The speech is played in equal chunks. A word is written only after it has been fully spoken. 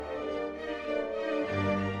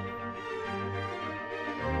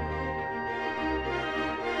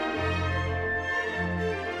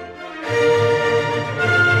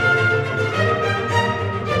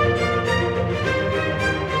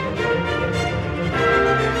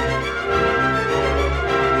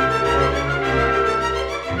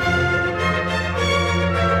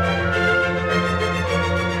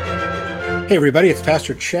Hey everybody, it's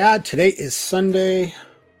Pastor Chad. Today is Sunday,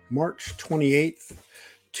 March 28th,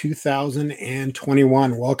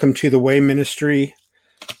 2021. Welcome to the Way Ministry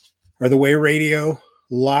or the Way Radio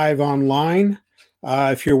live online.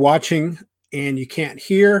 If you're watching and you can't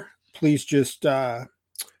hear, please just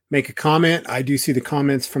make a comment. I do see the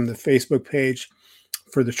comments from the Facebook page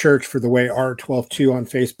for the church, for the Way R122 on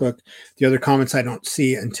Facebook. The other comments I don't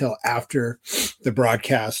see until after the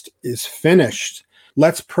broadcast is finished.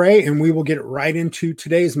 Let's pray, and we will get right into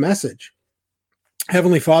today's message.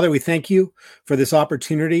 Heavenly Father, we thank you for this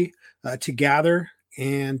opportunity to gather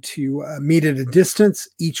and to meet at a distance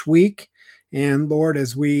each week. And Lord,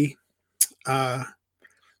 as we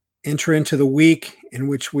enter into the week in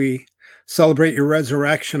which we celebrate your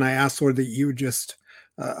resurrection, I ask, Lord, that you would just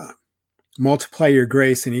multiply your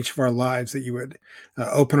grace in each of our lives, that you would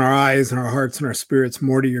open our eyes and our hearts and our spirits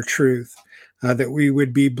more to your truth. That we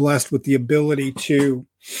would be blessed with the ability to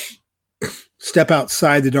step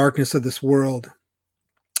outside the darkness of this world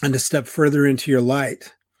and to step further into your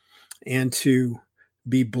light and to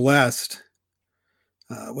be blessed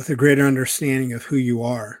with a greater understanding of who you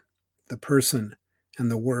are, the person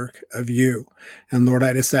and the work of you. And Lord,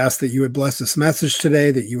 I just ask that you would bless this message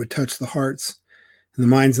today, that you would touch the hearts and the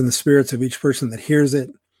minds and the spirits of each person that hears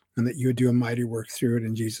it, and that you would do a mighty work through it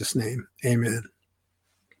in Jesus' name. Amen.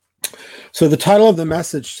 So the title of the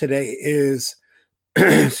message today is,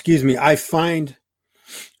 I find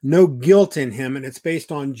no guilt in him, and it's based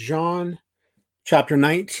on John chapter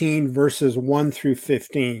 19, verses 1 through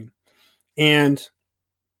 15. And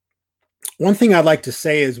one thing I'd like to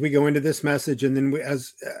say as we go into this message, and then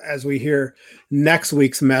as we hear next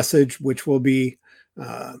week's message, which will be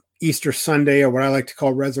Easter Sunday, or what I like to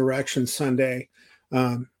call Resurrection Sunday,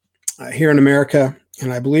 here in America,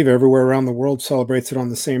 and I believe everywhere around the world celebrates it on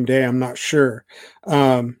the same day. I'm not sure.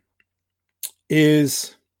 I think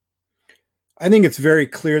it's very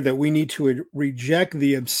clear that we need to reject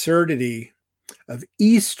the absurdity of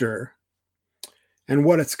Easter and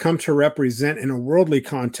what it's come to represent in a worldly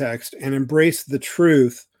context, and embrace the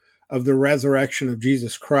truth of the resurrection of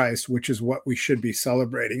Jesus Christ, which is what we should be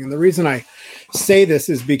celebrating. And the reason I say this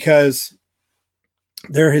is because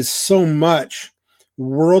there is so much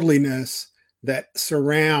worldliness that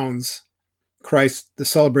surrounds Christ, the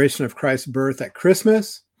celebration of Christ's birth at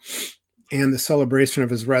Christmas and the celebration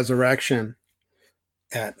of his resurrection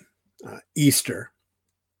at Easter.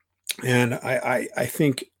 And I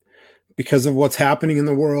think because of what's happening in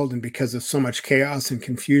the world and because of so much chaos and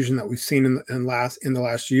confusion that we've seen in the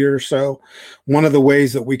last year or so, one of the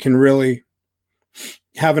ways that we can really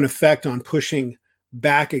have an effect on pushing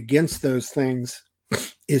back against those things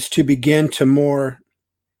is to begin to more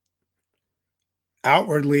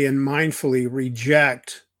outwardly and mindfully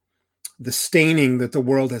reject the staining that the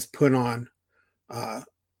world has put on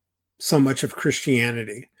so much of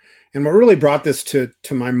Christianity. And what really brought this to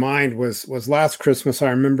my mind was last Christmas.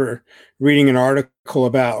 I remember reading an article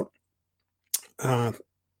about the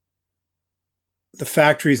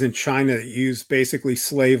factories in China that use basically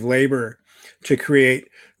slave labor to create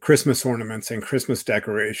Christmas ornaments and Christmas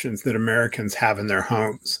decorations that Americans have in their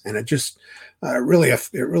homes. And it just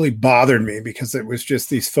it really bothered me, because it was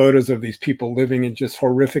just these photos of these people living in just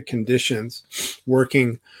horrific conditions,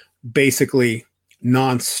 working basically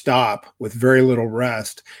nonstop with very little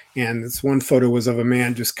rest. And this one photo was of a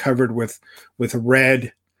man just covered with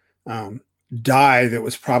red dye that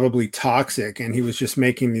was probably toxic, and he was just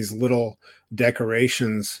making these little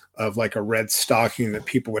decorations of like a red stocking that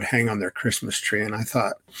people would hang on their Christmas tree. And I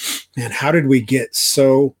thought, man, how did we get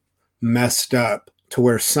so messed up to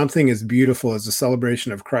where something as beautiful as the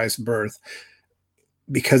celebration of Christ's birth,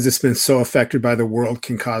 because it's been so affected by the world,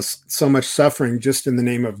 can cause so much suffering just in the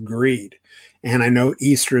name of greed? And I know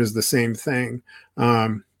Easter is the same thing.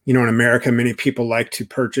 In America, many people like to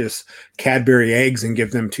purchase Cadbury eggs and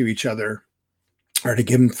give them to each other, or to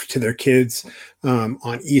give them to their kids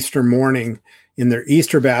on Easter morning in their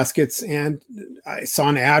Easter baskets. And I saw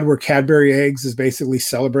an ad where Cadbury eggs is basically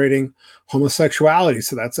celebrating homosexuality.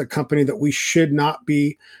 So that's a company that we should not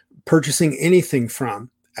be purchasing anything from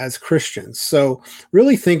as Christians. So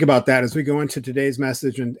really think about that as we go into today's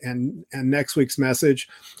message and next week's message,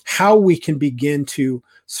 how we can begin to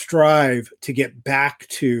strive to get back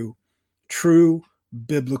to true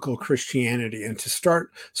biblical Christianity, and to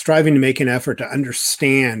start striving to make an effort to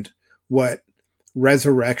understand what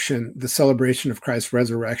resurrection, the celebration of Christ's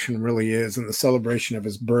resurrection really is, and the celebration of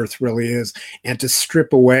his birth really is, and to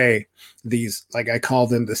strip away these, like I call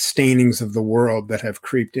them, the stainings of the world that have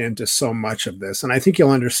creeped into so much of this. And I think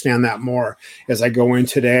you'll understand that more as I go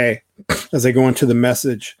into the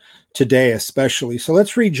message today, especially. So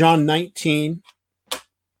let's read John 19,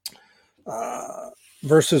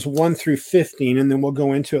 verses 1 through 15, and then we'll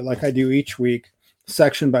go into it like I do each week,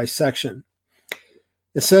 section by section.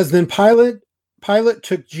 It says, Then Pilate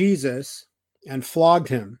took Jesus and flogged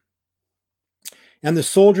him. And the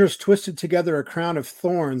soldiers twisted together a crown of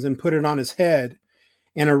thorns and put it on his head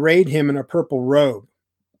and arrayed him in a purple robe.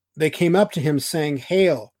 They came up to him saying,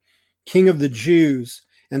 Hail, King of the Jews,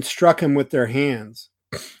 and struck him with their hands.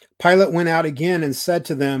 Pilate went out again and said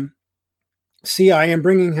to them, See, I am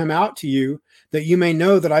bringing him out to you, that you may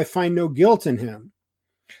know that I find no guilt in him.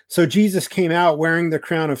 So Jesus came out wearing the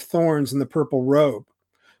crown of thorns and the purple robe.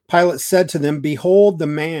 Pilate said to them, Behold the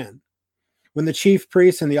man. When the chief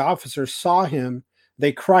priests and the officers saw him,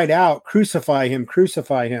 they cried out, Crucify him,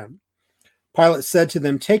 crucify him. Pilate said to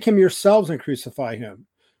them, Take him yourselves and crucify him,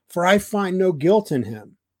 for I find no guilt in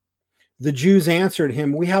him. The Jews answered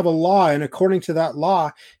him, We have a law, and according to that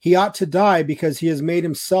law, he ought to die because he has made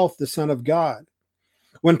himself the Son of God.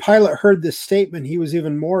 When Pilate heard this statement, he was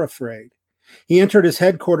even more afraid. He entered his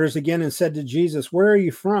headquarters again and said to Jesus, Where are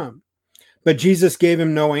you from? But Jesus gave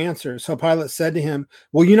him no answer. So Pilate said to him,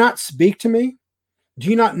 Will you not speak to me? Do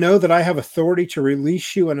you not know that I have authority to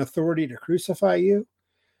release you and authority to crucify you?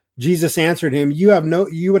 Jesus answered him, You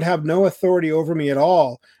would have no authority over me at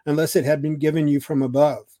all unless it had been given you from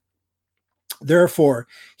above. Therefore,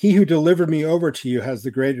 he who delivered me over to you has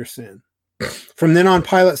the greater sin. From then on,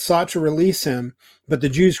 Pilate sought to release him, but the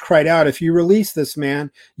Jews cried out, If you release this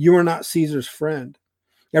man, you are not Caesar's friend.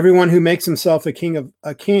 Everyone who makes himself a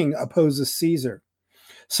king opposes Caesar.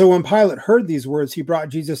 So when Pilate heard these words, he brought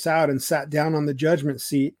Jesus out and sat down on the judgment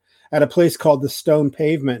seat at a place called the Stone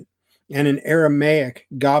Pavement, and in Aramaic,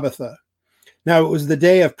 Gabbatha. Now it was the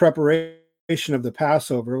day of preparation of the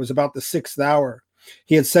Passover. It was about the 6th hour.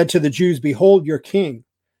 He had said to the Jews, Behold your king.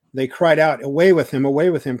 They cried out, away with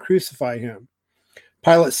him, crucify him.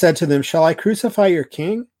 Pilate said to them, Shall I crucify your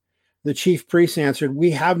king? The chief priests answered,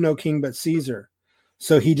 We have no king but Caesar.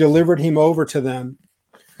 So he delivered him over to them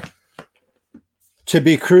to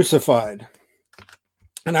be crucified.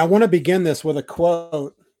 And I want to begin this with a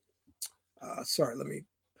quote. Let me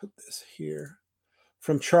put this here.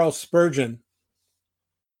 From Charles Spurgeon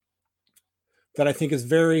that I think is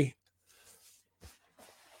very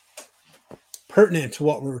pertinent to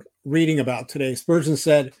what we're reading about today. Spurgeon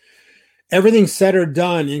said, Everything said or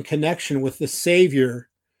done in connection with the Savior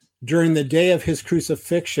during the day of his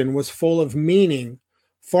crucifixion was full of meaning,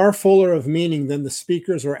 far fuller of meaning than the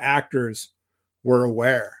speakers or actors were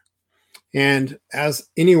aware. And as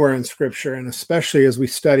anywhere in Scripture, and especially as we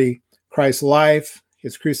study Christ's life,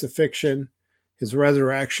 his crucifixion, his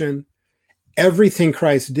resurrection, everything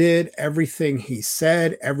Christ did, everything he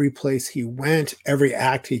said, every place he went, every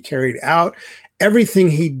act he carried out, everything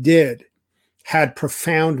he did had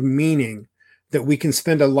profound meaning that we can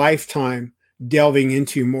spend a lifetime delving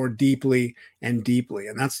into more deeply and deeply.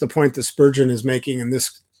 And that's the point that Spurgeon is making in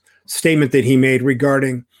this statement that he made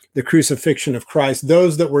regarding the crucifixion of Christ.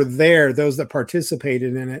 Those that were there, those that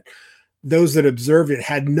participated in it, those that observed it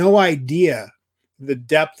had no idea the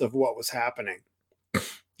depth of what was happening.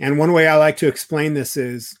 And one way I like to explain this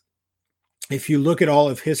is, if you look at all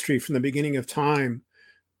of history from the beginning of time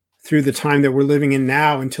through the time that we're living in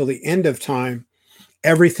now until the end of time,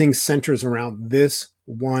 everything centers around this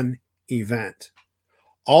one event.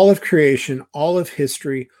 All of creation, all of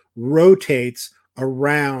history rotates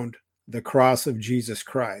around the cross of Jesus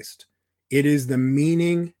Christ. It is the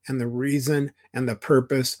meaning and the reason and the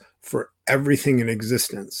purpose for everything in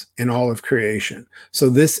existence in all of creation. So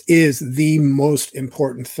this is the most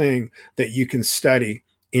important thing that you can study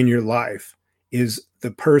in your life, is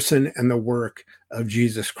the person and the work of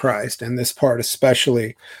Jesus Christ, and this part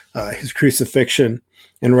especially, his crucifixion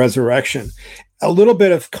and resurrection. A little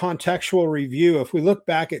bit of contextual review. If we look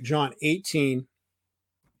back at John 18,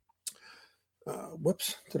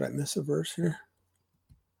 did I miss a verse here?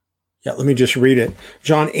 Yeah, let me just read it.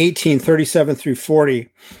 John 18, 37 through 40.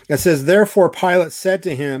 It says, Therefore Pilate said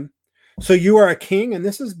to him, So you are a king? And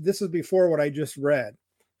this is before what I just read.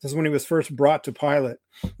 This is when he was first brought to Pilate.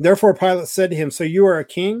 Therefore Pilate said to him, So you are a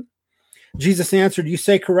king? Jesus answered, You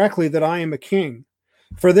say correctly that I am a king.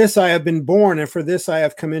 For this I have been born, and for this I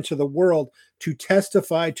have come into the world, to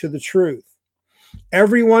testify to the truth.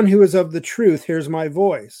 Everyone who is of the truth hears my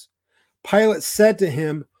voice. Pilate said to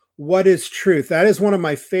him, What is truth? That is one of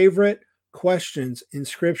my favorite questions in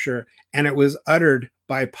Scripture, and it was uttered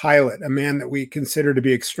by Pilate, a man that we consider to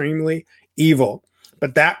be extremely evil.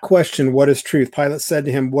 But that question, what is truth? Pilate said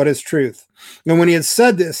to him, What is truth? And when he had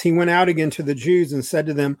said this, he went out again to the Jews and said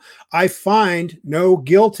to them, I find no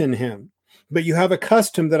guilt in him. But you have a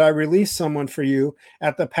custom that I release someone for you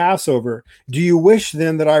at the Passover. Do you wish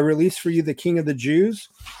then that I release for you the king of the Jews?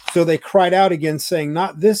 So they cried out again, saying,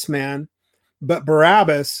 not this man, but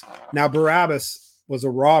Barabbas. Now Barabbas was a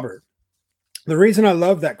robber. The reason I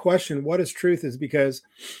love that question, what is truth, is because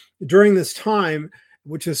during this time,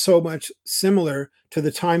 which is so much similar to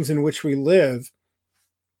the times in which we live,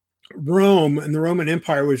 Rome and the Roman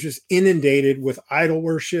Empire was just inundated with idol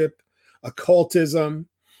worship, occultism,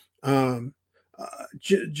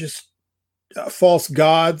 false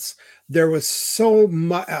gods. There was so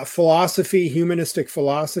much philosophy, humanistic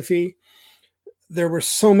philosophy. There were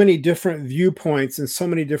so many different viewpoints and so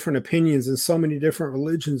many different opinions and so many different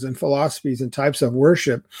religions and philosophies and types of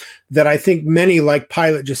worship that I think many, like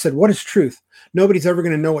Pilate, just said, what is truth? Nobody's ever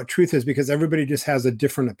going to know what truth is because everybody just has a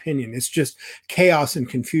different opinion. It's just chaos and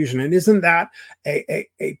confusion. And isn't that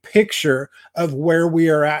a picture of where we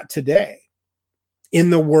are at today in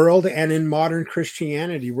the world and in modern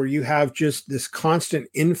Christianity, where you have just this constant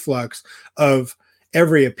influx of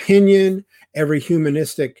every opinion, every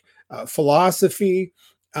humanistic philosophy,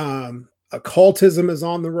 occultism is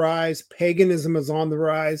on the rise, paganism is on the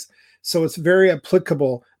rise. So it's very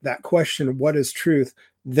applicable, that question, what is truth,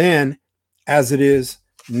 then as it is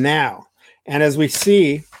now. And as we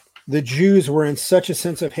see, the Jews were in such a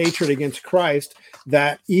sense of hatred against Christ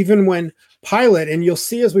that even when Pilate, and you'll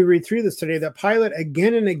see as we read through this today, that Pilate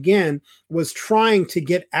again and again was trying to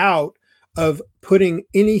get out of putting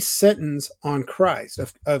any sentence on Christ,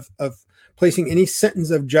 of placing any sentence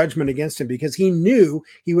of judgment against him, because he knew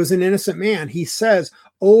he was an innocent man. He says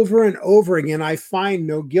over and over again, I find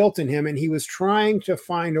no guilt in him. And he was trying to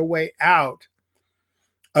find a way out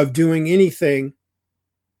of doing anything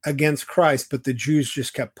against Christ. But the Jews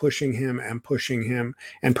just kept pushing him and pushing him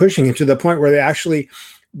and pushing him to the point where they actually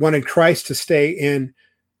wanted Christ to stay in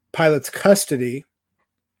Pilate's custody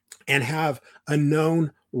and have a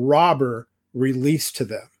known robber released to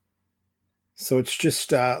them. So it's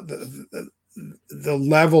just the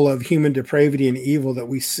level of human depravity and evil that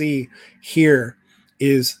we see here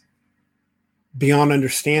is beyond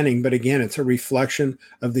understanding. But again, it's a reflection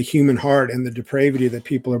of the human heart and the depravity that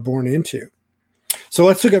people are born into. So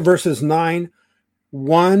let's look at verses 19:1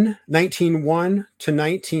 to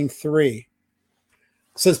 19:3. It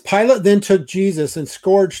says, Pilate then took Jesus and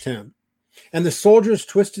scourged him, and the soldiers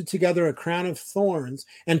twisted together a crown of thorns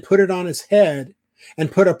and put it on his head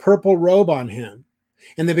and put a purple robe on him.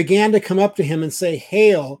 And they began to come up to him and say,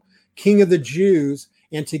 Hail, King of the Jews,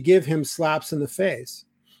 and to give him slaps in the face.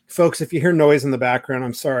 Folks, if you hear noise in the background,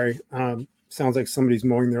 I'm sorry. Sounds like somebody's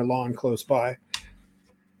mowing their lawn close by.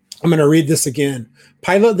 I'm going to read this again.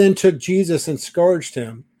 Pilate then took Jesus and scourged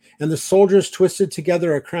him, and the soldiers twisted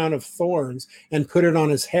together a crown of thorns and put it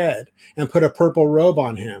on his head and put a purple robe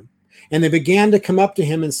on him. And they began to come up to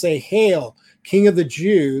him and say, Hail, King of the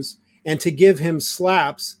Jews, and to give him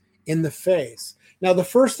slaps in the face. Now, the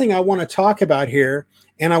first thing I want to talk about here,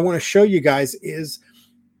 and I want to show you guys, is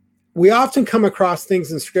we often come across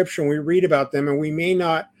things in Scripture and we read about them, and we may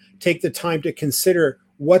not take the time to consider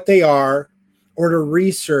what they are or to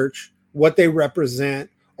research what they represent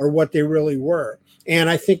or what they really were. And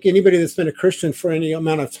I think anybody that's been a Christian for any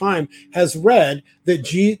amount of time has read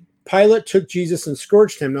that Pilate took Jesus and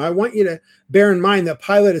scourged him. Now, I want you to bear in mind that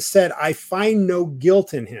Pilate has said, I find no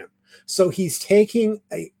guilt in him. So he's taking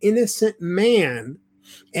an innocent man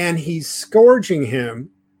and he's scourging him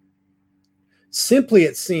simply,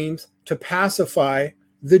 it seems, to pacify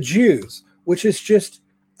the Jews, which is just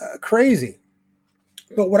crazy.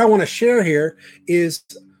 But what I want to share here is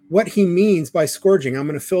what he means by scourging. I'm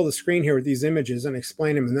going to fill the screen here with these images and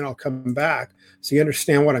explain them, and then I'll come back so you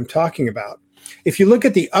understand what I'm talking about. If you look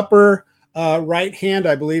at the upper right hand,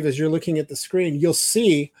 I believe, as you're looking at the screen, you'll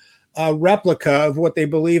see a replica of what they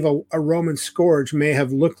believe a Roman scourge may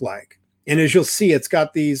have looked like. And as you'll see, it's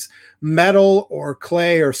got these metal or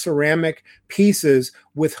clay or ceramic pieces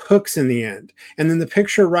with hooks in the end. And then the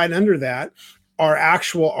picture right under that are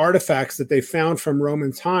actual artifacts that they found from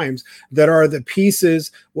Roman times that are the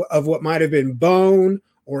pieces of what might have been bone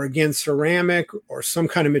or, again, ceramic or some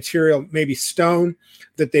kind of material, maybe stone,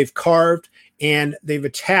 that they've carved and they've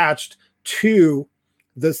attached to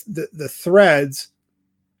the threads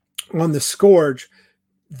on the scourge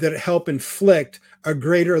that help inflict a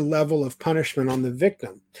greater level of punishment on the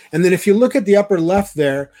victim. And then if you look at the upper left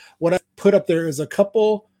there, what I put up there is a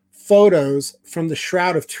couple photos from the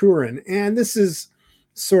Shroud of Turin. And this is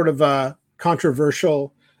sort of a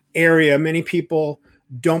controversial area. Many people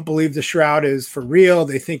don't believe the shroud is for real.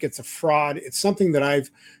 They think it's a fraud. It's something that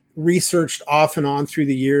I've researched off and on through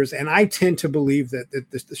the years, and I tend to believe that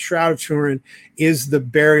the Shroud of Turin is the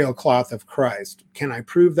burial cloth of Christ. Can I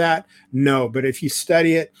prove that? No, but if you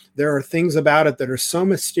study it, there are things about it that are so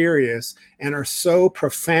mysterious and are so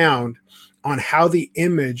profound on how the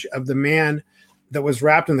image of the man that was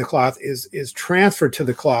wrapped in the cloth is transferred to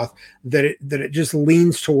the cloth that it just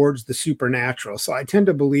leans towards the supernatural. So I tend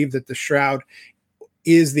to believe that the shroud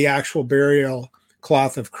is the actual burial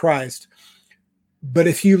cloth of Christ. But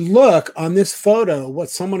if you look on this photo,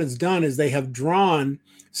 what someone has done is they have drawn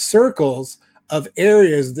circles of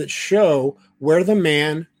areas that show where the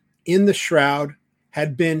man in the shroud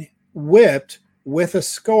had been whipped with a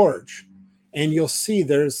scourge. And you'll see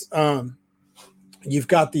there's, you've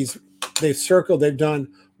got these, they've done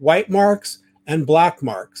white marks and black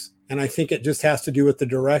marks. And I think it just has to do with the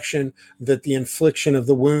direction that the infliction of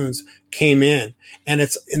the wounds came in. And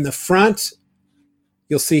it's in the front,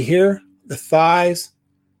 you'll see here, the thighs,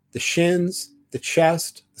 the shins, the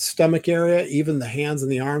chest, the stomach area, even the hands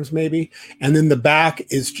and the arms maybe. And then the back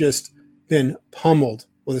is just been pummeled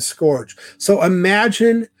with a scourge. So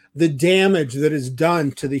imagine the damage that is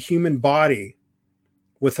done to the human body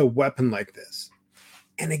with a weapon like this.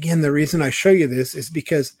 And again, the reason I show you this is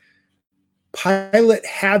because Pilate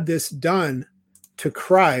had this done to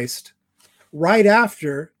Christ right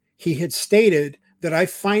after he had stated that I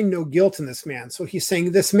find no guilt in this man. So he's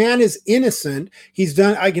saying this man is innocent.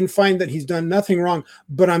 I can find that he's done nothing wrong,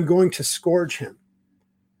 but I'm going to scourge him.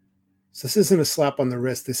 So this isn't a slap on the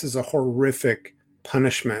wrist. This is a horrific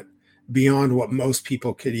punishment beyond what most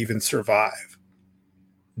people could even survive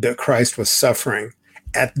that Christ was suffering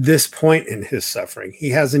at this point in his suffering. He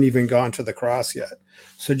hasn't even gone to the cross yet.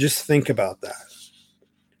 So just think about that.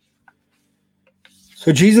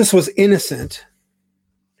 So Jesus was innocent.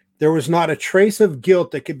 There was not a trace of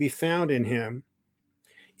guilt that could be found in him.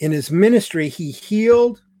 In his ministry, he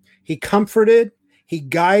healed, he comforted, he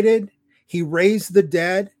guided, he raised the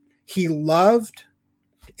dead, he loved.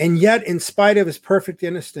 And yet, in spite of his perfect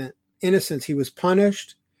innocence, he was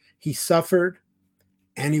punished, he suffered,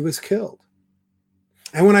 and he was killed.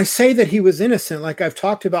 And when I say that he was innocent, like I've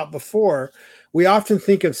talked about before, we often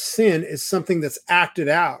think of sin as something that's acted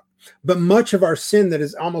out. But much of our sin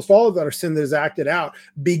almost all of our sin that is acted out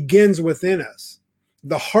begins within us.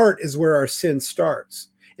 The heart is where our sin starts.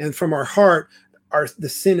 And from our heart, the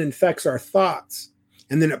sin infects our thoughts.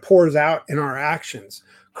 And then it pours out in our actions.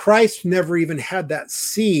 Christ never even had that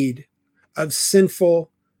seed of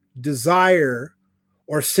sinful desire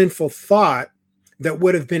or sinful thought that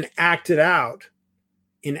would have been acted out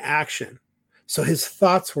in action. So his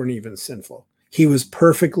thoughts weren't even sinful. He was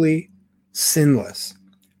perfectly sinless,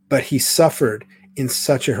 but he suffered in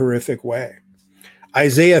such a horrific way.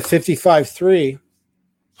 Isaiah 55:3.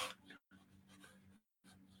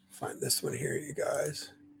 Find this one here, you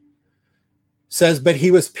guys. Says, but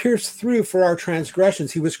he was pierced through for our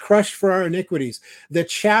transgressions. He was crushed for our iniquities. The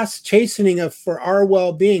chastening for our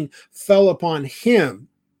well-being fell upon him,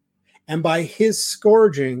 and by his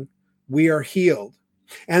scourging we are healed.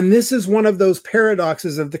 And this is one of those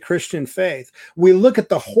paradoxes of the Christian faith. We look at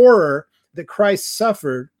the horror that Christ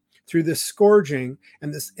suffered through the scourging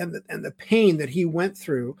and the pain that he went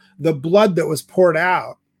through, the blood that was poured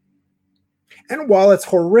out. And while it's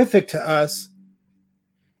horrific to us,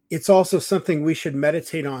 it's also something we should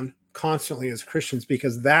meditate on constantly as Christians,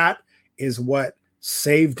 because that is what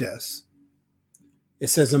saved us. It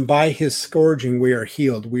says, and by his scourging we are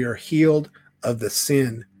healed. We are healed of the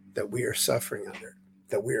sin that we are suffering under,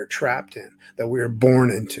 that we are trapped in, that we are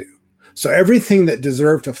born into. So everything that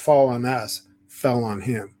deserved to fall on us fell on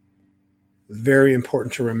him. Very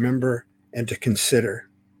important to remember and to consider.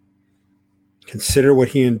 Consider what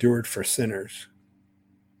he endured for sinners.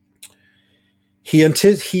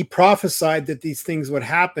 He prophesied that these things would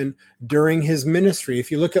happen during his ministry.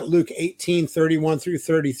 If you look at Luke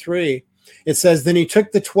 18:31-33, it says, then he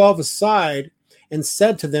took the 12 aside and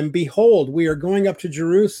said to them, behold, we are going up to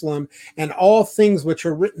Jerusalem, and all things which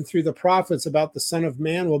are written through the prophets about the Son of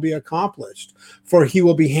Man will be accomplished. For he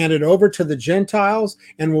will be handed over to the Gentiles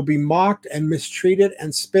and will be mocked and mistreated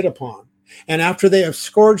and spit upon. And after they have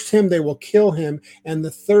scourged him, they will kill him, and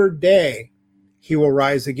the third day he will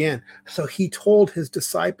rise again. So he told his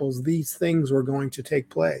disciples these things were going to take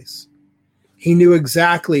place. He knew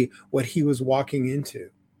exactly what he was walking into.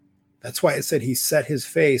 That's why it said he set his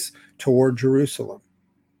face toward Jerusalem.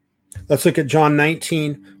 Let's look at John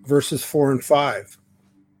 19:4-5.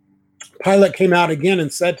 Pilate came out again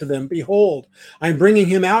and said to them, behold, I'm bringing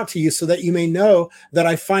him out to you so that you may know that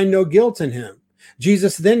I find no guilt in him.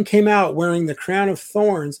 Jesus then came out wearing the crown of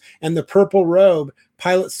thorns and the purple robe.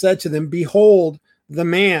 Pilate said to them, behold the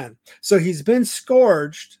man. So he's been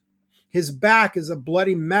scourged. His back is a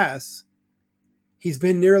bloody mess. He's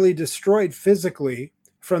been nearly destroyed physically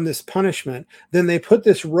from this punishment. Then they put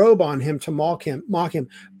this robe on him to mock him,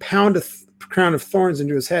 pound a crown of thorns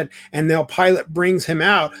into his head. And now Pilate brings him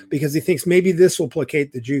out because he thinks maybe this will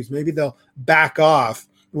placate the Jews. Maybe they'll back off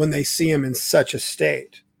when they see him in such a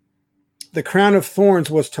state. The crown of thorns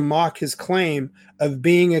was to mock his claim of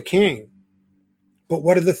being a king. But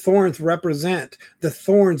what do the thorns represent? The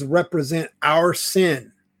thorns represent our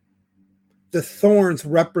sin. The thorns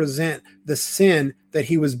represent the sin that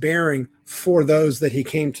he was bearing for those that he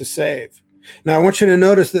came to save. Now, I want you to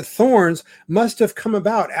notice that thorns must have come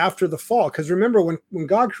about after the fall. Because remember, when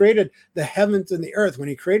God created the heavens and the earth, when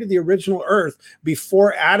he created the original earth,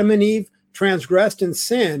 before Adam and Eve transgressed and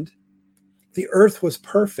sinned, the earth was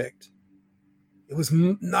perfect. It was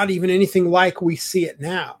not even anything like we see it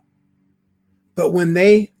now. But when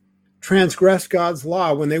they transgressed God's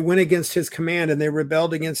law, when they went against his command and they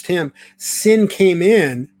rebelled against him, sin came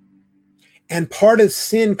in. And part of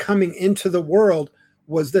sin coming into the world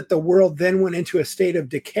was that the world then went into a state of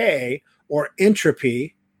decay or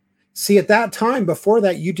entropy. See, at that time, before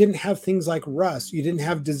that, you didn't have things like rust. You didn't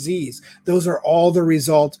have disease. Those are all the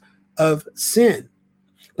result of sin.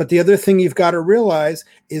 But the other thing you've got to realize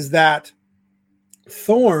is that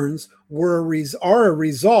thorns are a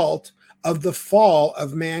result of the fall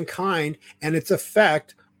of mankind and its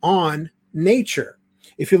effect on nature.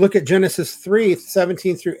 If you look at Genesis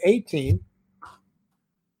 3:17 through 18,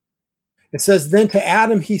 it says, "Then to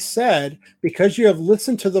Adam he said, because you have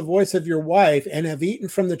listened to the voice of your wife and have eaten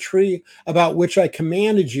from the tree about which I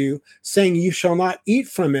commanded you, saying you shall not eat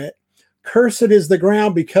from it, cursed is the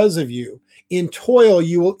ground because of you. In toil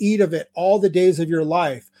you will eat of it all the days of your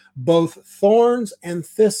life. Both thorns and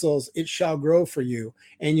thistles it shall grow for you,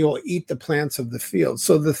 and you'll eat the plants of the field."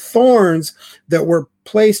 So the thorns that were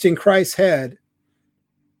placed in Christ's head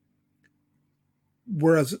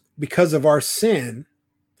were because of our sin,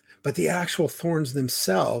 but the actual thorns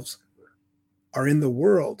themselves are in the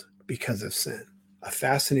world because of sin. A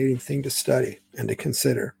fascinating thing to study and to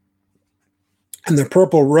consider. And the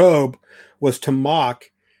purple robe was to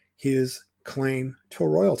mock his claim to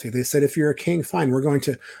royalty. They said, if you're a king, fine, we're going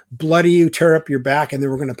to bloody you, tear up your back, and then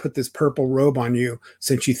we're going to put this purple robe on you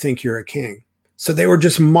since you think you're a king. So they were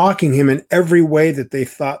just mocking him in every way that they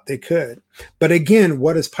thought they could. But again,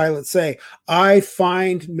 what does Pilate say? I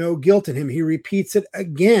find no guilt in him. He repeats it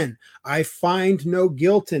again. I find no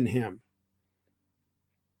guilt in him.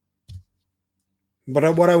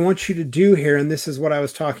 But what I want you to do here, and this is what I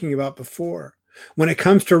was talking about before, when it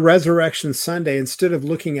comes to Resurrection Sunday, instead of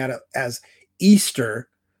looking at it as Easter,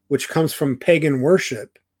 which comes from pagan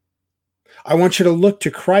worship, I want you to look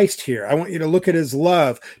to Christ here. I want you to look at his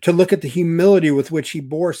love, to look at the humility with which he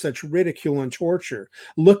bore such ridicule and torture.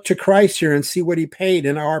 Look to Christ here and see what he paid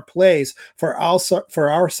in our place for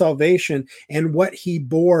our salvation and what he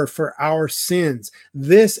bore for our sins.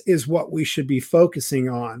 This is what we should be focusing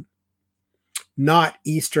on, not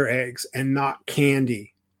Easter eggs and not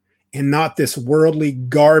candy and not this worldly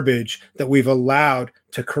garbage that we've allowed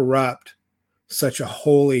to corrupt such a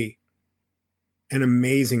holy and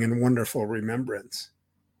amazing and wonderful remembrance.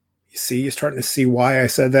 You see, you're starting to see why I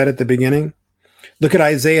said that at the beginning. Look at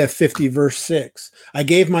Isaiah 50, verse 6. I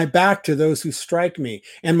gave my back to those who strike me,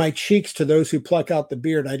 and my cheeks to those who pluck out the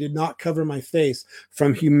beard. I did not cover my face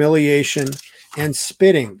from humiliation and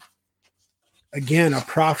spitting. Again, a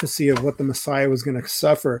prophecy of what the Messiah was going to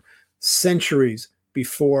suffer centuries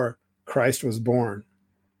before Christ was born.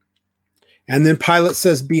 And then Pilate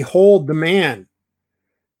says, behold the man.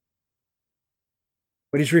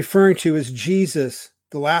 What he's referring to is Jesus,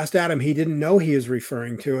 the last Adam. He didn't know he was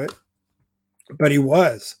referring to it, but he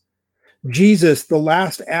was. Jesus, the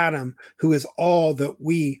last Adam, who is all that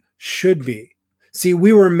we should be. See,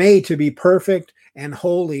 we were made to be perfect and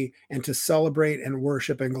holy and to celebrate and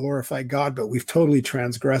worship and glorify God, but we've totally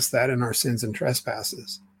transgressed that in our sins and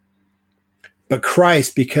trespasses. But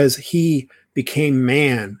Christ, because he became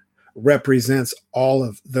man, represents all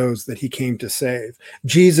of those that he came to save.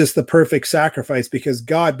 Jesus, the perfect sacrifice, because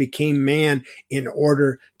God became man in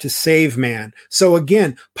order to save man. So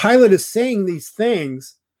again, Pilate is saying these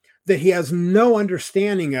things that he has no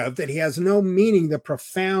understanding of, that he has no meaning, the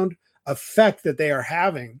profound effect that they are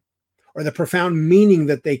having, or the profound meaning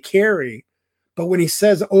that they carry. But when he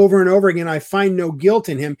says over and over again, I find no guilt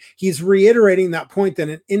in him, he's reiterating that point that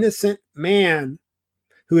an innocent man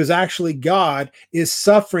who is actually God is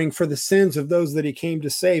suffering for the sins of those that he came to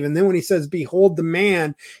save. And then when he says, behold the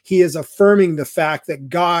man, he is affirming the fact that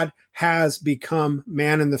God has become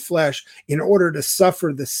man in the flesh in order to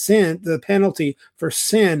suffer the penalty for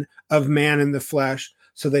sin of man in the flesh,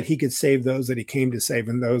 so that he could save those that he came to save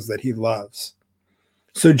and those that he loves.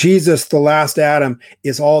 So Jesus, the last Adam,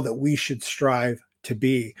 is all that we should strive to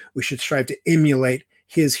be. We should strive to emulate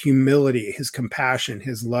his humility, his compassion,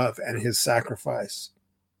 his love, and his sacrifice.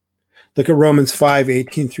 Look at Romans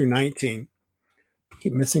 5:18 through 19. I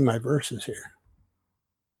keep missing my verses here.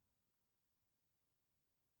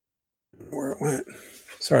 Where it went.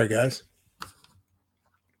 Sorry, guys.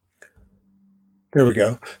 There we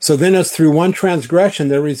go. So then as through one transgression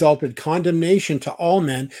there resulted condemnation to all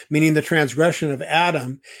men, meaning the transgression of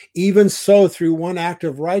Adam, even so through one act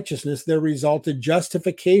of righteousness there resulted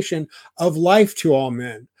justification of life to all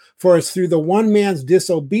men. For as through the one man's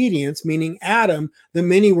disobedience, meaning Adam, the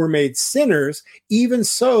many were made sinners, even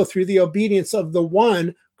so through the obedience of the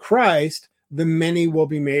one, Christ, the many will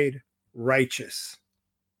be made righteous.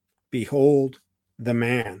 Behold the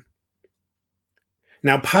man.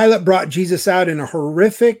 Now, Pilate brought Jesus out in a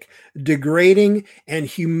horrific, degrading, and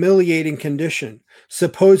humiliating condition,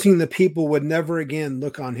 supposing the people would never again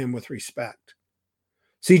look on him with respect.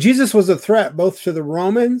 See, Jesus was a threat both to the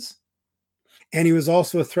Romans, and he was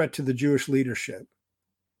also a threat to the Jewish leadership.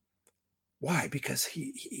 Why? Because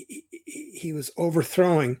he was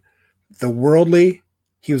overthrowing the worldly,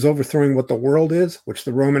 he was overthrowing what the world is, which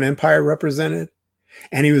the Roman Empire represented,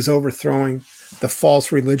 and he was overthrowing the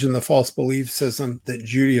false religion, the false belief system that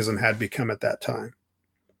Judaism had become at that time.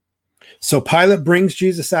 So Pilate brings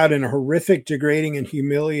Jesus out in a horrific, degrading, and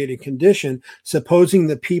humiliating condition, supposing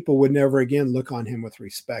the people would never again look on him with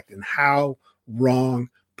respect. And how wrong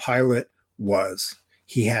Pilate was.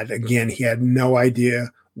 He had no idea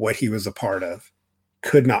what he was a part of,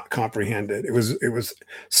 could not comprehend it. It was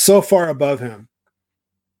so far above him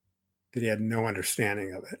that he had no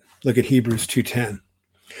understanding of it. Look at Hebrews 2:10.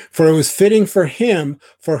 For it was fitting for him,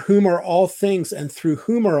 for whom are all things and through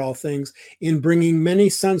whom are all things, in bringing many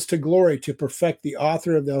sons to glory, to perfect the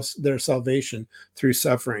author of their salvation through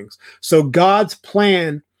sufferings. So God's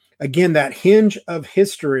plan, again, that hinge of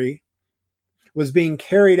history, was being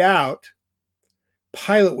carried out.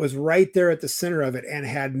 Pilate was right there at the center of it and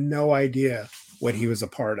had no idea what he was a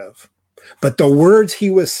part of. But the words he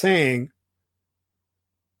was saying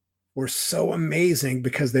were so amazing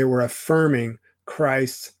because they were affirming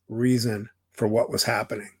Christ's reason for what was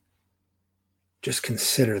happening. Just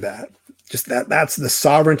consider that. That's the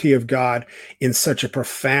sovereignty of God in such a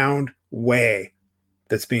profound way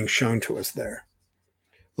that's being shown to us there.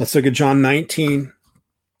 Let's look at John 19,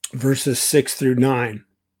 verses 6 through 9.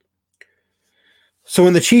 So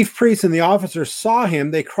when the chief priests and the officers saw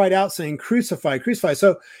him, they cried out saying, "Crucify, crucify."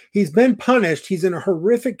 So he's been punished. He's in a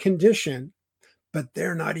horrific condition, but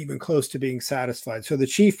they're not even close to being satisfied. So the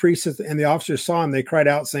chief priests and the officers saw him. They cried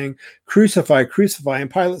out saying, "Crucify, crucify."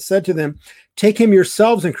 And Pilate said to them, "Take him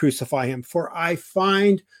yourselves and crucify him, for I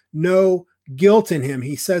find no guilt in him."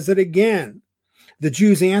 He says it again. The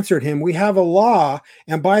Jews answered him, "We have a law,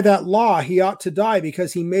 and by that law he ought to die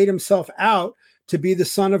because he made himself out to be the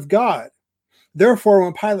Son of God." Therefore,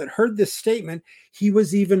 when Pilate heard this statement, he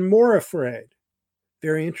was even more afraid.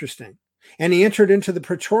 Very interesting. And he entered into the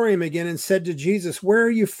praetorium again and said to Jesus, "Where are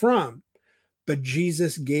you from?" But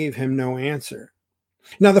Jesus gave him no answer.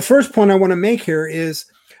 Now, the first point I want to make here is,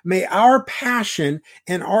 may our passion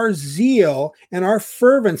and our zeal and our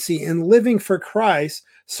fervency in living for Christ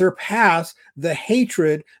surpass the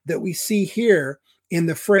hatred that we see here in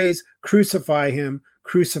the phrase, "Crucify him,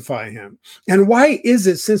 crucify him." And why is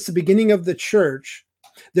it since the beginning of the church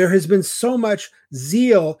there has been so much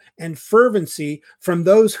zeal and fervency from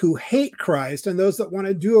those who hate Christ and those that want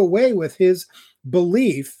to do away with his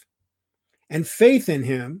belief and faith in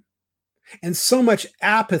him, and so much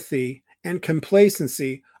apathy and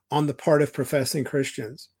complacency on the part of professing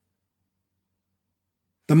Christians?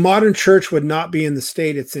 The modern church would not be in the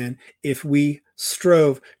state it's in if we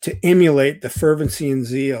strove to emulate the fervency and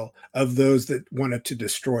zeal of those that wanted to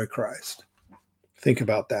destroy Christ. Think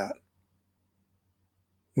about that.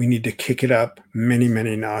 We need to kick it up many,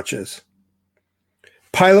 many notches.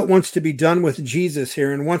 Pilate wants to be done with Jesus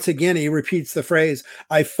here, and once again he repeats the phrase,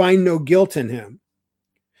 "I find no guilt in him."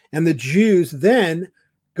 And the Jews then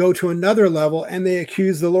go to another level and they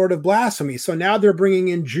accuse the Lord of blasphemy. So now they're bringing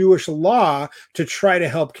in Jewish law to try to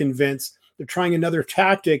help convince. They're trying another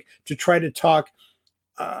tactic to try to talk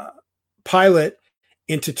Pilate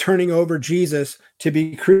into turning over Jesus to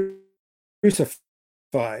be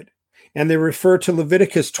crucified. And they refer to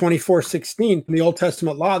Leviticus 24:16 from the Old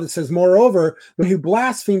Testament law that says, "Moreover, one who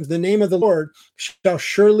blasphemes the name of the Lord shall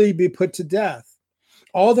surely be put to death.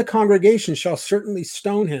 All the congregation shall certainly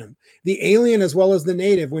stone him. The alien as well as the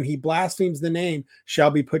native, when he blasphemes the name,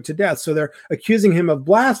 shall be put to death." So they're accusing him of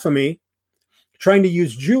blasphemy, trying to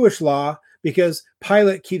use Jewish law, because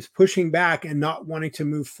Pilate keeps pushing back and not wanting to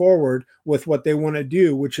move forward with what they want to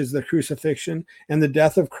do, which is the crucifixion and the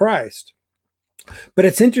death of Christ. But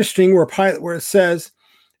it's interesting where it says,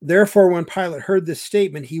 therefore, when Pilate heard this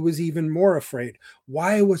statement, he was even more afraid.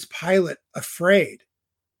 Why was Pilate afraid?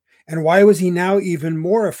 And why was he now even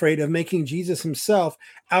more afraid of making Jesus himself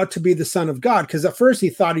out to be the Son of God? Because at first he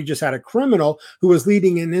thought he just had a criminal who was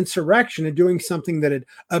leading an insurrection and doing something that had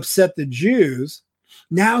upset the Jews.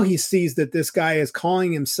 Now he sees that this guy is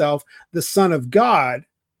calling himself the Son of God.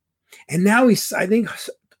 And now I think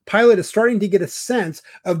Pilate is starting to get a sense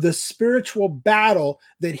of the spiritual battle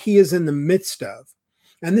that he is in the midst of.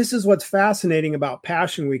 And this is what's fascinating about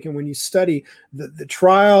Passion Week. And when you study the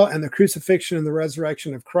trial and the crucifixion and the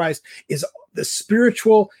resurrection of Christ, is the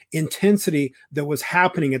spiritual intensity that was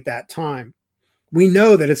happening at that time. We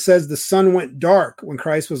know that it says the sun went dark when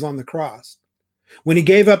Christ was on the cross. When he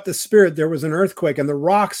gave up the spirit, there was an earthquake and the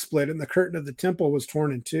rock split and the curtain of the temple was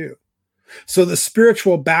torn in two. So the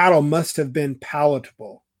spiritual battle must have been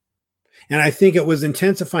palatable. And I think it was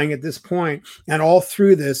intensifying at this point and all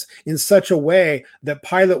through this in such a way that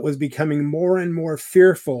Pilate was becoming more and more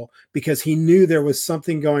fearful because he knew there was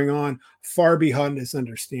something going on far beyond his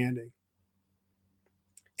understanding.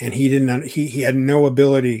 And he had no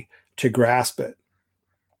ability to grasp it.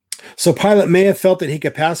 So Pilate may have felt that he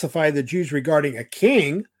could pacify the Jews regarding a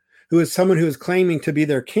king who is someone who is claiming to be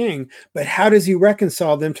their king, but how does he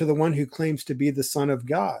reconcile them to the one who claims to be the Son of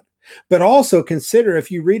God? But also consider,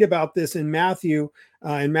 if you read about this in Matthew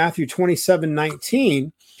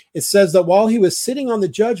 27:19, it says that while he was sitting on the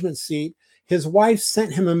judgment seat, his wife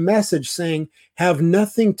sent him a message saying, "Have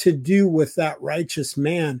nothing to do with that righteous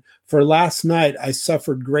man, for last night I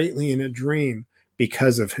suffered greatly in a dream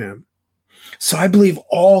because of him." So I believe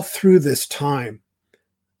all through this time,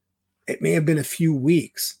 it may have been a few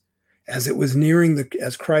weeks, as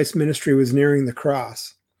Christ's ministry was nearing the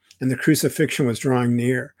cross and the crucifixion was drawing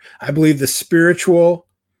near. I believe the spiritual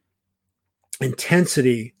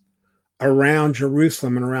intensity around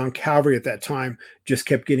Jerusalem and around Calvary at that time just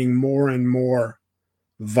kept getting more and more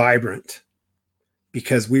vibrant,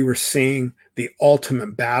 because we were seeing the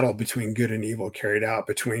ultimate battle between good and evil carried out,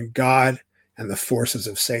 between God and the forces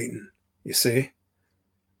of Satan. You see?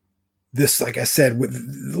 This, like I said,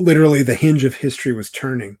 literally the hinge of history was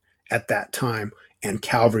turning at that time, and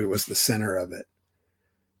Calvary was the center of it.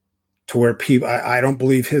 To where people, I don't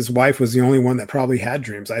believe his wife was the only one that probably had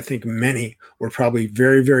dreams. I think many were probably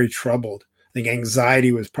very, very troubled. I think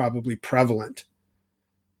anxiety was probably prevalent.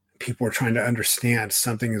 People were trying to understand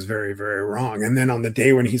something is very, very wrong. And then on the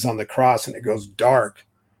day when he's on the cross and it goes dark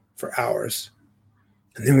for hours,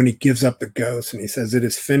 and then when he gives up the ghost and he says it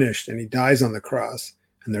is finished and he dies on the cross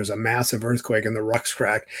and there's a massive earthquake and the rocks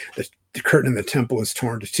crack, the curtain in the temple is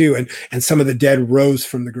torn to two, and some of the dead rose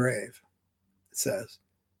from the grave, it says.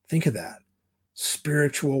 Think of that.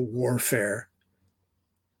 Spiritual warfare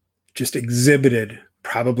just exhibited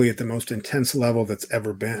probably at the most intense level that's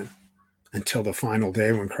ever been until the final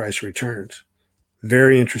day when Christ returns.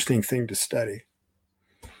 Very interesting thing to study.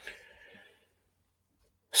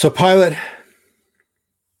 So Pilate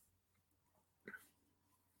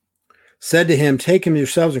said to him, "Take him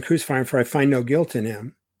yourselves and crucify him, for I find no guilt in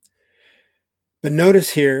him." But notice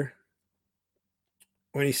here,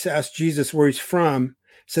 when he asks Jesus where he's from,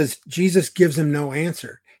 says Jesus gives him no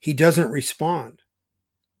answer. He doesn't respond.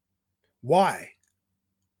 Why?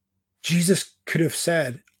 Jesus could have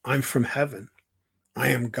said, "I'm from heaven. I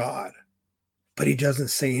am God." But he doesn't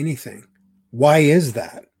say anything. Why is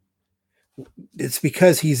that? It's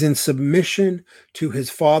because he's in submission to his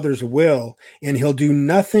Father's will, and he'll do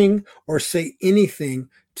nothing or say anything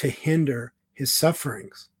to hinder his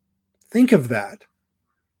sufferings. Think of that.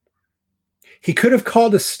 He could have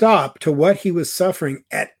called a stop to what he was suffering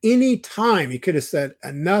at any time. He could have said,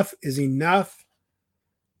 "Enough is enough.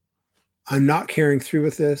 I'm not carrying through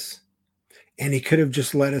with this." And he could have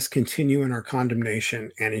just let us continue in our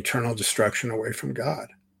condemnation and eternal destruction away from God.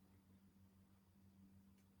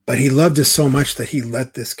 But he loved us so much that he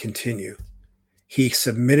let this continue. He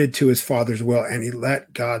submitted to his Father's will, and he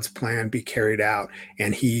let God's plan be carried out,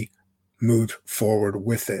 and he moved forward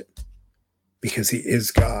with it because he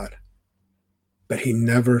is God. But he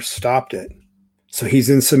never stopped it. So he's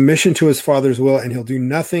in submission to his Father's will, and he'll do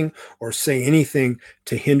nothing or say anything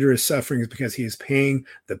to hinder his sufferings because he is paying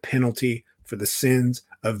the penalty for the sins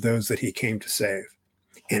of those that he came to save.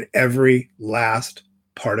 And every last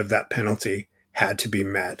part of that penalty had to be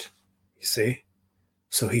met. You see?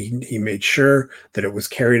 So he made sure that it was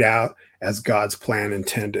carried out as God's plan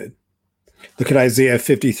intended. Look at Isaiah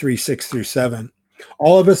 53, 6-7.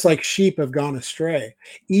 All of us like sheep have gone astray.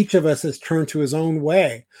 Each of us has turned to his own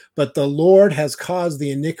way, but the Lord has caused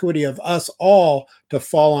the iniquity of us all to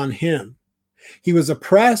fall on him. He was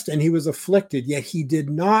oppressed and he was afflicted, yet he did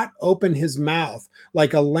not open his mouth.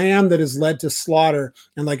 Like a lamb that is led to slaughter,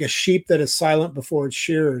 and like a sheep that is silent before its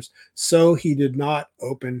shearers, so he did not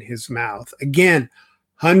open his mouth. Again,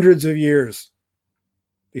 hundreds of years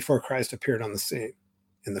before Christ appeared on the scene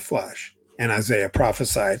in the flesh, and Isaiah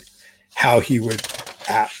prophesied how he would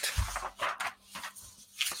act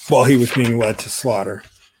while he was being led to slaughter.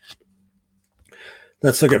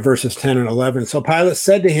 Let's look at verses 10 and 11. So Pilate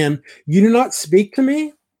said to him, "You do not speak to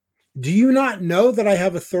me? Do you not know that I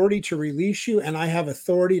have authority to release you and I have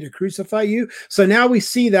authority to crucify you?" So now we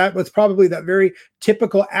see that was probably that very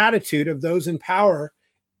typical attitude of those in power,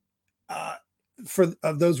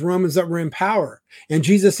 of those Romans that were in power. And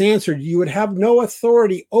Jesus answered, "You would have no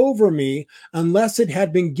authority over me unless it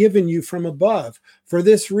had been given you from above. For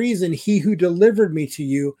this reason, he who delivered me to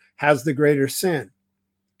you has the greater sin."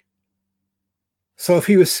 So if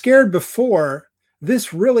he was scared before,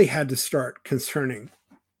 this really had to start concerning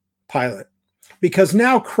Pilate, because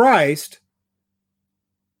now Christ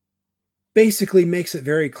basically makes it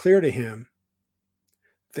very clear to him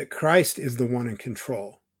that Christ is the one in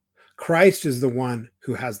control. Christ is the one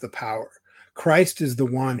who has the power. Christ is the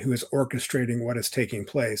one who is orchestrating what is taking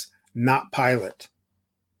place, not Pilate.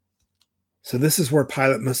 So this is where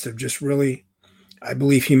Pilate must have just really, I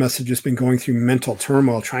believe he must have just been going through mental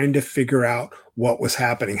turmoil, trying to figure out what was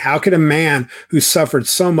happening. How could a man who suffered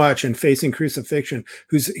so much and facing crucifixion,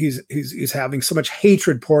 who's having so much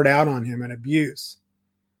hatred poured out on him and abuse,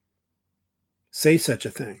 say such a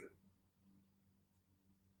thing?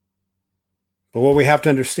 But what we have to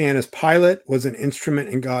understand is Pilate was an instrument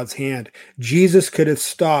in God's hand. Jesus could have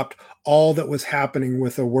stopped all that was happening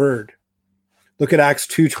with a word. Look at Acts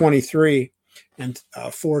 2:23 and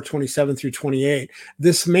 4:27 through 28.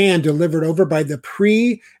 This man delivered over by the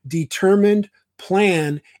predetermined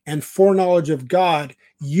plan and foreknowledge of God,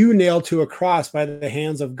 you nailed to a cross by the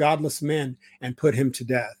hands of godless men and put him to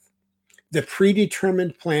death. The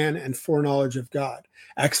predetermined plan and foreknowledge of God.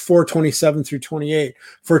 Acts 4:27 through 28.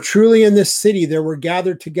 For truly in this city there were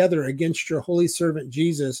gathered together against your holy servant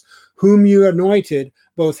Jesus, whom you anointed,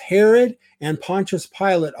 both Herod and Pontius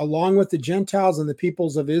Pilate, along with the Gentiles and the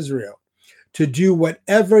peoples of Israel, to do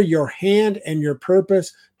whatever your hand and your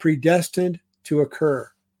purpose predestined to occur.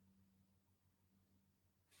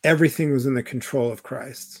 Everything was in the control of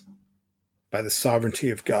Christ by the sovereignty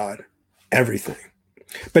of God. Everything.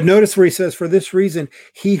 But notice where he says, for this reason,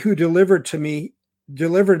 he who delivered me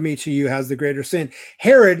to you has the greater sin.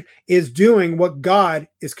 Herod is doing what God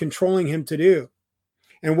is controlling him to do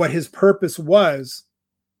and what his purpose was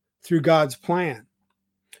through God's plan.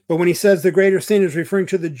 But when he says the greater sin, is referring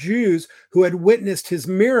to the Jews who had witnessed his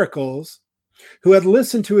miracles, who had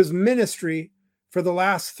listened to his ministry for the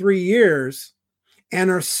last 3 years, and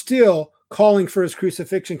are still calling for his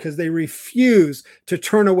crucifixion because they refuse to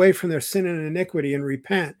turn away from their sin and iniquity and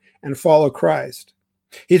repent and follow Christ.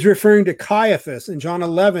 He's referring to Caiaphas in John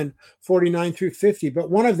 11:49 through 50. But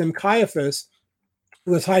one of them, Caiaphas,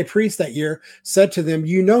 who was high priest that year, said to them,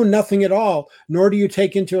 "You know nothing at all, nor do you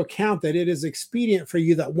take into account that it is expedient for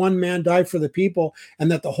you that one man die for the people and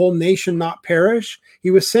that the whole nation not perish." He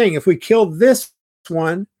was saying, if we kill this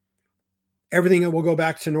one, everything will go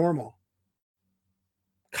back to normal.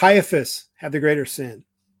 Caiaphas had the greater sin.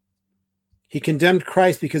 He condemned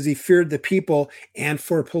Christ because he feared the people and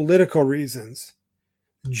for political reasons.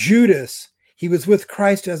 Judas, he was with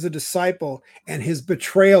Christ as a disciple, and his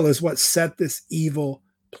betrayal is what set this evil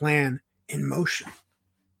plan in motion.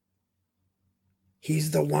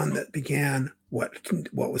 He's the one that began what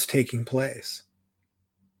was taking place.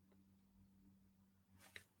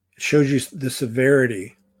 It shows you the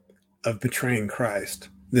severity of betraying Christ,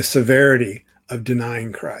 the severity of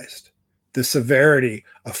denying Christ, the severity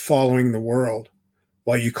of following the world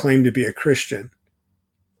while you claim to be a Christian,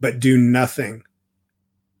 but do nothing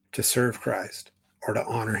to serve Christ or to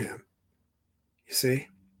honor him. You see?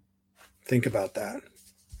 Think about that.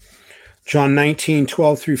 John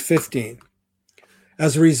 19:12 through 15.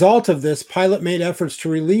 As a result of this, Pilate made efforts to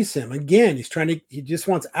release him. Again, he just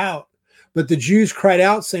wants out. But the Jews cried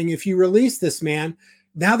out, saying, if you release this man,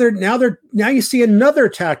 now you see another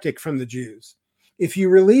tactic from the Jews. If you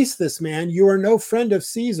release this man, you are no friend of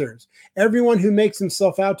Caesar's. Everyone who makes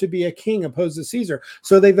himself out to be a king opposes Caesar.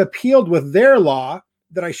 So they've appealed with their law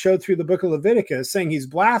that I showed through the book of Leviticus, saying he's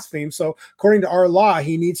blasphemed. So according to our law,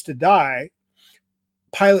 he needs to die.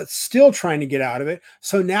 Pilate's still trying to get out of it.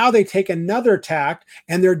 So now they take another tact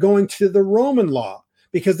and they're going to the Roman law.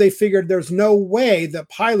 because they figured there's no way that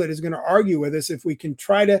Pilate is going to argue with us if we can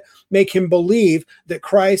try to make him believe that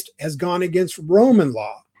Christ has gone against Roman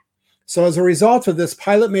law. So as a result of this,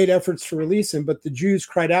 Pilate made efforts to release him, but the Jews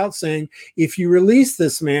cried out, saying, "If you release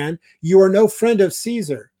this man, you are no friend of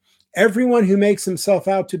Caesar. Everyone who makes himself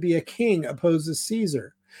out to be a king opposes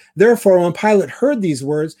Caesar." Therefore, when Pilate heard these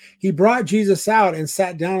words, he brought Jesus out and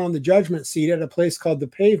sat down on the judgment seat at a place called the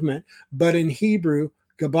Pavement, but in Hebrew,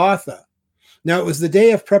 Gabbatha. Now it was the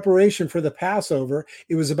day of preparation for the Passover.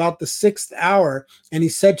 It was about the 6th hour, and he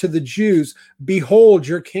said to the Jews, "Behold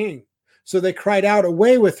your king." So they cried out,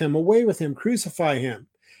 away with him, crucify him."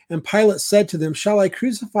 And Pilate said to them, "Shall I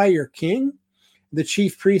crucify your king?" The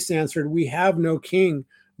chief priests answered, "We have no king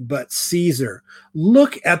but Caesar."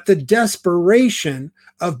 Look at the desperation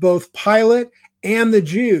of both Pilate and the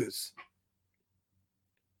Jews.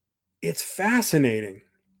 It's fascinating.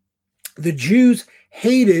 The Jews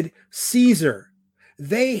hated Caesar.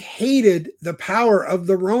 They hated the power of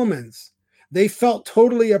the Romans. They felt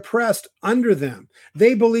totally oppressed under them.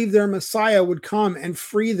 They believed their Messiah would come and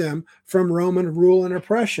free them from Roman rule and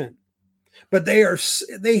oppression. But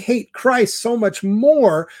they hate Christ so much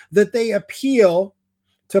more that they appeal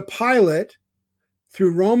to Pilate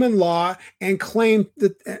through Roman law and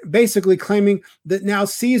basically claiming that now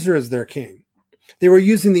Caesar is their king. They were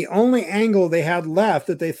using the only angle they had left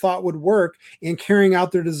that they thought would work in carrying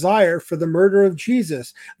out their desire for the murder of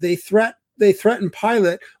Jesus. They threatened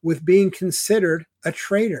Pilate with being considered a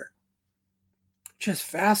traitor. Just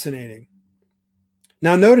fascinating.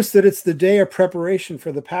 Now notice that it's the day of preparation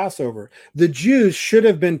for the Passover. The Jews should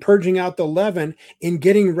have been purging out the leaven in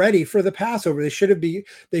getting ready for the Passover. They should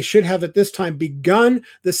have at this time begun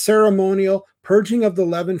the ceremonial purging of the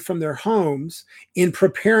leaven from their homes in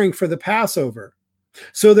preparing for the Passover.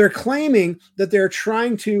 So they're claiming that they're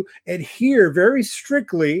trying to adhere very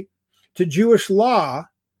strictly to Jewish law.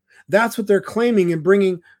 That's what they're claiming in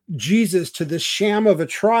bringing Jesus to this sham of a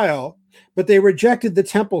trial. But they rejected the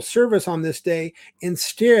temple service on this day,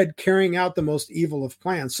 instead carrying out the most evil of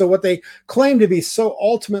plans. So what they claim to be so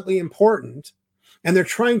ultimately important, and they're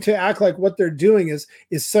trying to act like what they're doing is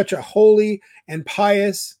such a holy and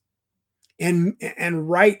pious and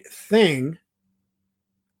right thing,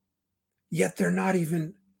 yet they're not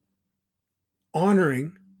even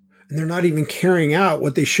honoring and they're not even carrying out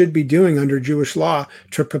what they should be doing under Jewish law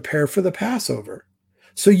to prepare for the Passover.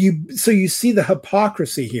 So you see the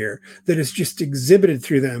hypocrisy here that is just exhibited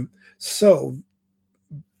through them so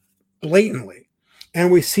blatantly.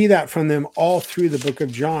 And we see that from them all through the book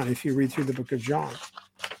of John, if you read through the book of John.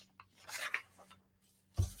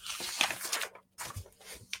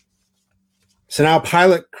 So now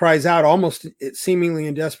Pilate cries out, almost seemingly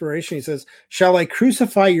in desperation. He says, "Shall I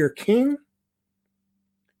crucify your king?"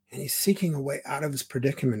 And he's seeking a way out of his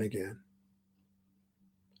predicament again.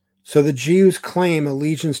 So the Jews claim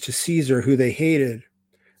allegiance to Caesar, who they hated,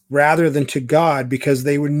 rather than to God, because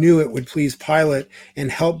they knew it would please Pilate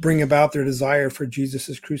and help bring about their desire for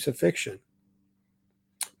Jesus' crucifixion.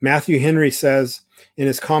 Matthew Henry says in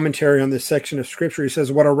his commentary on this section of scripture, he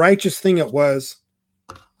says, "What a righteous thing it was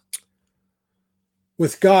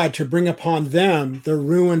with God to bring upon them the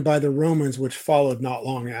ruin by the Romans which followed not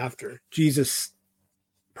long after." Jesus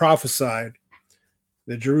prophesied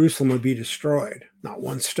that Jerusalem would be destroyed. Not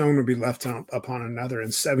one stone would be left upon another.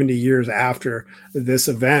 And 70 years after this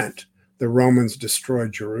event, the Romans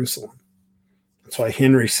destroyed Jerusalem. That's why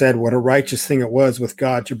Henry said, what a righteous thing it was with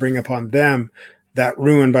God to bring upon them that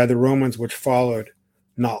ruin by the Romans which followed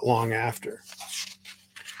not long after.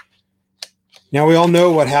 Now we all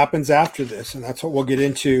know what happens after this, and that's what we'll get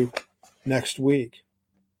into next week.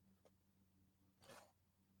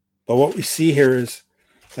 But what we see here is,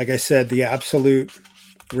 like I said, the absolute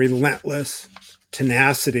relentless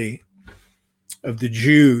tenacity of the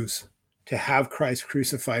Jews to have Christ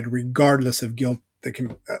crucified regardless of guilt that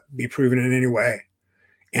can be proven in any way.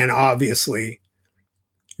 And obviously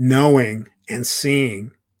knowing and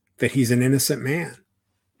seeing that he's an innocent man.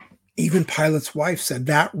 Even Pilate's wife said,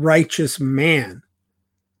 that righteous man.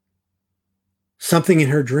 Something in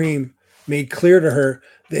her dream made clear to her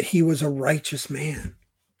that he was a righteous man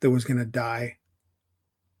that was going to die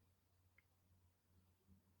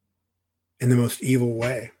in the most evil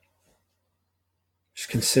way. Just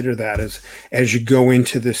consider that as you go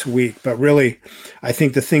into this week. But really, I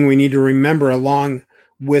think the thing we need to remember, along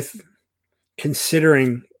with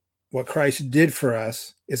considering what Christ did for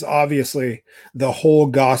us, is obviously the whole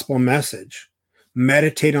gospel message.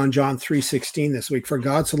 Meditate on John 3:16 this week. For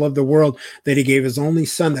God so loved the world that he gave his only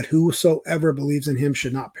son, that whosoever believes in him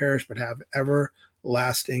should not perish but have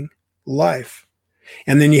everlasting life.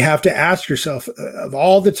 And then you have to ask yourself, of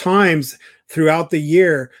all the times throughout the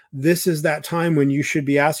year, this is that time when you should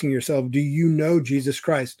be asking yourself, do you know Jesus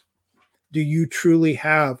Christ? Do you truly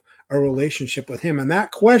have a relationship with him? And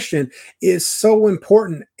that question is so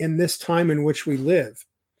important in this time in which we live,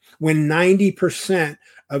 when 90%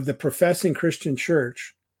 of the professing Christian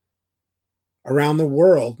church around the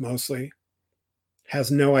world mostly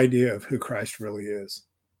has no idea of who Christ really is.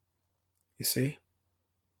 You see?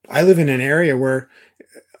 I live in an area where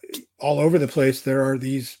all over the place there are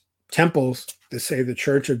these temples that say the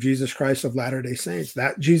Church of Jesus Christ of Latter-day Saints.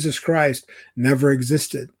 That Jesus Christ never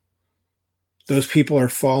existed. Those people are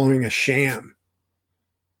following a sham.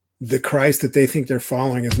 The Christ that they think they're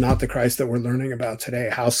following is not the Christ that we're learning about today.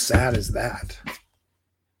 How sad is that?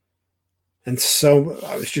 And so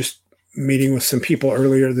I was just meeting with some people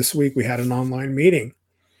earlier this week. We had an online meeting,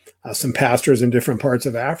 some pastors in different parts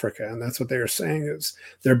of Africa. And that's what they were saying is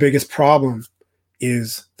their biggest problem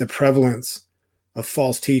is the prevalence of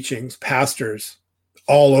false teachings, pastors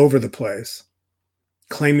all over the place,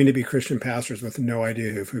 claiming to be Christian pastors with no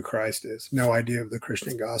idea of who Christ is, no idea of the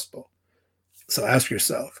Christian gospel. So ask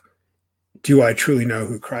yourself, do I truly know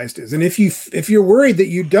who Christ is? And if you're worried that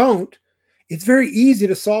you don't, it's very easy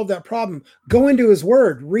to solve that problem. Go into his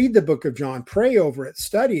word, read the book of John, pray over it,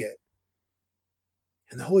 study it.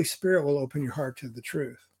 And the Holy Spirit will open your heart to the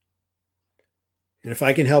truth. And if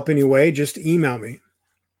I can help any way, just email me,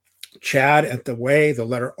 chad@theway, the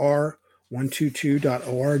letter R,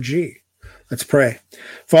 122.org. Let's pray.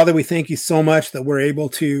 Father, we thank you so much that we're able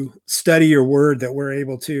to study your word, that we're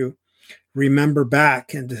able to remember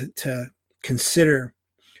back and to consider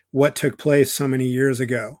what took place so many years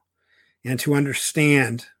ago, and to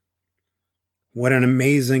understand what an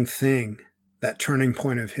amazing thing that turning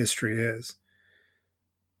point of history is.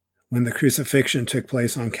 When the crucifixion took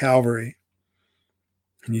place on Calvary,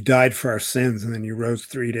 and you died for our sins, and then you rose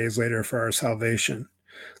 3 days later for our salvation.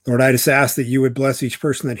 Lord, I just ask that you would bless each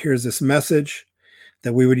person that hears this message,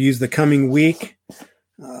 that we would use the coming week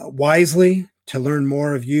wisely to learn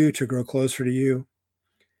more of you, to grow closer to you,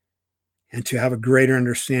 and to have a greater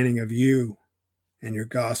understanding of you and your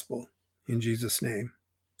gospel. In Jesus' name,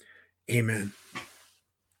 amen.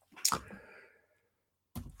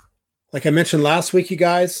 Like I mentioned last week, you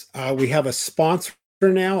guys, we have a sponsor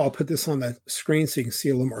now. I'll put this on the screen so you can see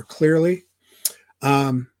a little more clearly.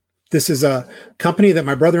 This is a company that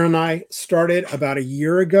my brother and I started about a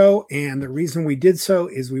year ago. And the reason we did so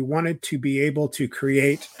is we wanted to be able to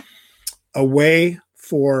create a way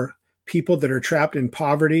for people that are trapped in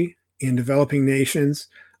poverty in developing nations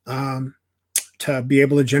to be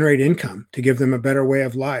able to generate income, to give them a better way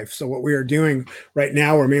of life. So what we are doing right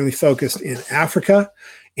now, we're mainly focused in Africa,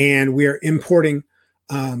 and we are importing,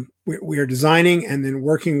 we are designing and then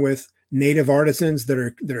working with native artisans that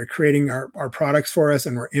are creating our products for us,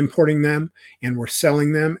 and we're importing them and we're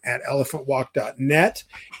selling them at elephantwalk.net.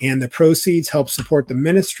 And the proceeds help support the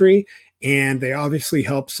ministry, and they obviously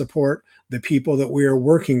help support the people that we are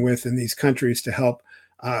working with in these countries to help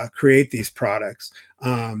create these products.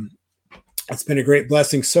 It's been a great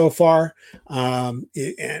blessing so far. And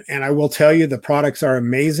I will tell you, the products are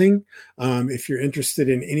amazing. If you're interested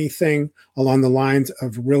in anything along the lines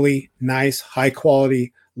of really nice, high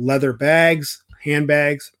quality leather bags,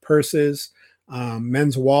 handbags, purses,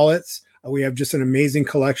 men's wallets, we have just an amazing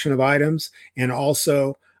collection of items, and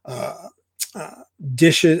also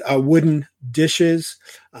dishes, wooden dishes,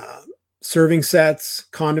 serving sets,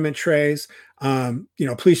 condiment trays.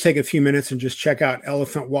 Please take a few minutes and just check out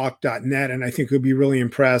elephantwalk.net. And I think you'll be really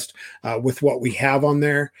impressed with what we have on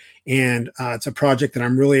there. And it's a project that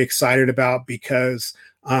I'm really excited about, because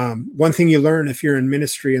one thing you learn if you're in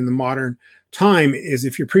ministry in the modern time is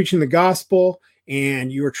if you're preaching the gospel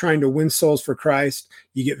and you are trying to win souls for Christ,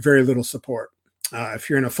 you get very little support. If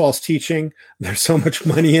you're in a false teaching, there's so much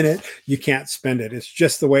money in it, you can't spend it. It's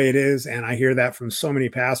just the way it is. And I hear that from so many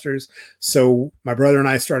pastors. So my brother and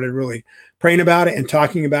I started really praying about it and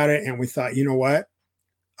talking about it. And we thought, you know what?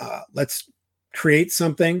 Let's create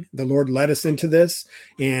something. The Lord led us into this,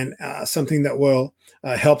 and something that will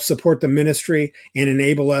help support the ministry and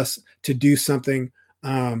enable us to do something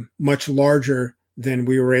much larger than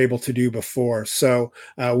we were able to do before. So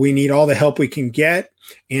we need all the help we can get.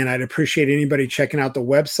 And I'd appreciate anybody checking out the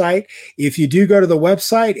website. If you do go to the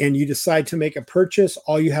website and you decide to make a purchase,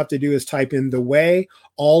 all you have to do is type in The Way,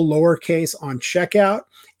 all lowercase, on checkout,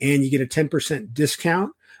 and you get a 10%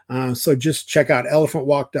 discount. So just check out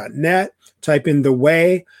elephantwalk.net, type in The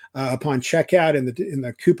Way upon checkout in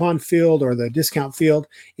the coupon field or the discount field,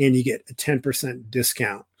 and you get a 10%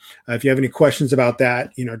 discount. If you have any questions about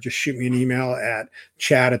that, just shoot me an email at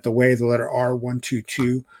chad@theway, the letter R,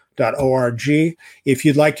 122 If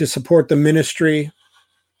you'd like to support the ministry,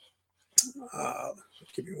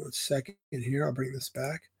 give me 1 second here. I'll bring this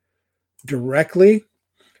back directly.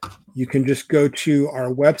 You can just go to our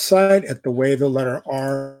website at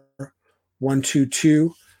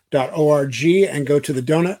thewaytheletterr122.org and go to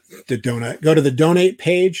the donate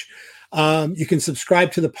page. You can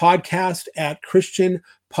subscribe to the podcast at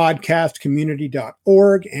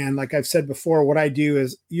christianpodcastcommunity.org. And like I've said before, what I do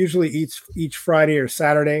is usually each Friday or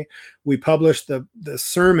Saturday, we publish the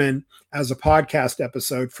sermon as a podcast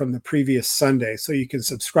episode from the previous Sunday. So you can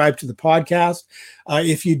subscribe to the podcast.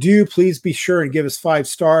 If you do, please be sure and give us 5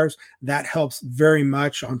 stars. That helps very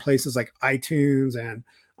much on places like iTunes and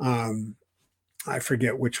I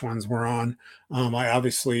forget which ones we're on. I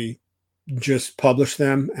obviously just publish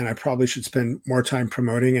them, and I probably should spend more time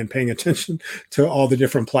promoting and paying attention to all the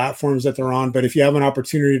different platforms that they're on. But if you have an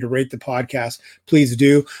opportunity to rate the podcast, please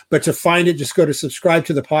do. But to find it, just go to subscribe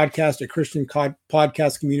to the podcast at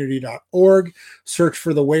christianpodcastcommunity.org, search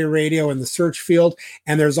for The Way Radio in the search field,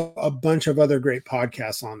 and there's a bunch of other great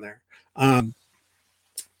podcasts on there. And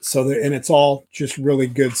it's all just really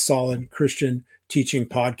good, solid Christian teaching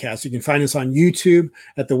podcasts. You can find us on YouTube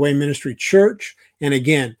at The Way Ministry Church. And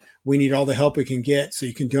again, we need all the help we can get. So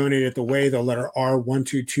you can donate at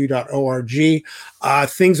thewaythelletterr122.org.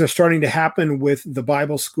 Things are starting to happen with the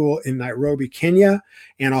Bible School in Nairobi, Kenya.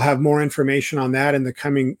 And I'll have more information on that in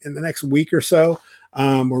the next week or so.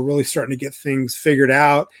 We're really starting to get things figured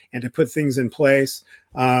out and to put things in place.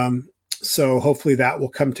 So hopefully that will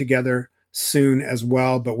come together soon as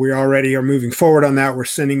well. But we already are moving forward on that. We're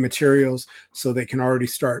sending materials so they can already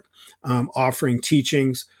start offering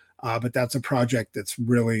teachings. But that's a project that's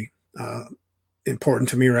really important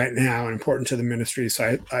to me right now and important to the ministry.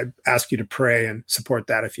 So I ask you to pray and support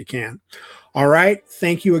that if you can. All right.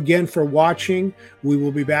 Thank you again for watching. We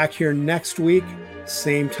will be back here next week,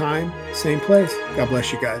 same time, same place. God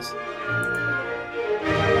bless you guys.